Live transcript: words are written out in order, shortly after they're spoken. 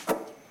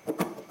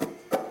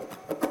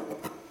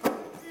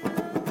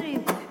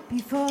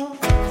for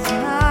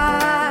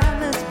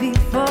silence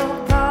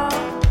before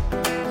Paul,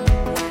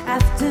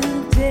 after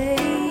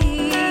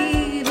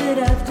David,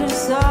 after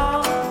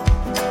Saul.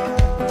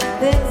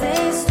 There's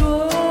a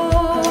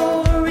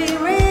story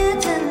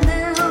written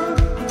down.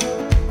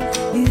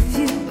 If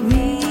you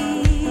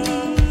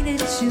read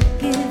it, you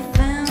get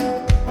found.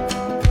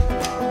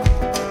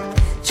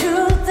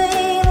 Truth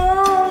ain't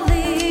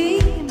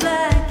only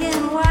black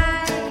and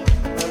white.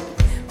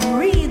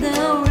 Read the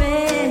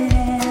red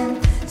and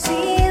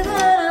see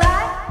the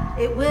light.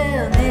 It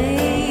will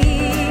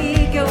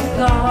make your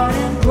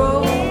garden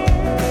grow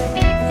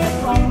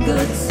on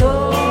good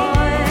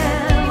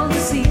soil. The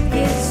seed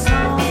gets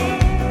sown,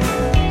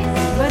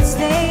 but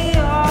stay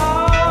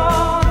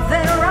off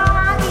that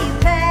rocky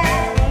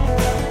path.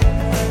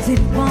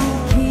 It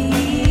won't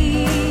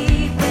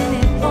keep and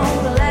it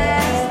won't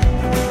last.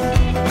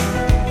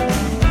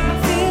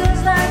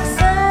 Feels like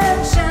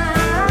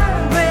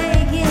sunshine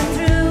breaking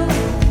through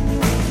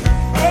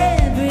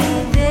every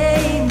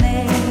day.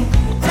 Make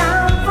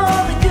time for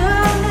the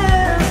good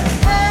news.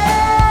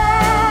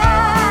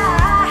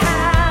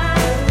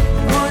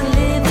 Wanna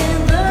live in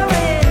the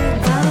red,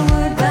 by the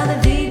wood, by the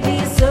deep, be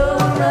so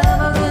rough.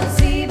 I couldn't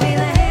see, be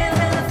the hands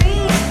and the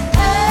feet.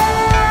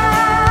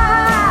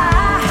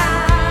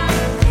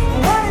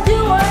 Wanna do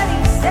what he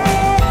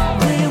said.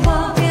 We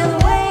walk in the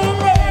way,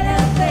 let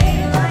him play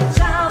like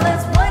child.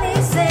 That's what he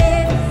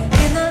said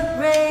in the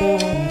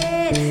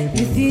red.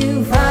 If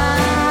you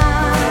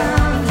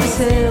find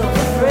yourself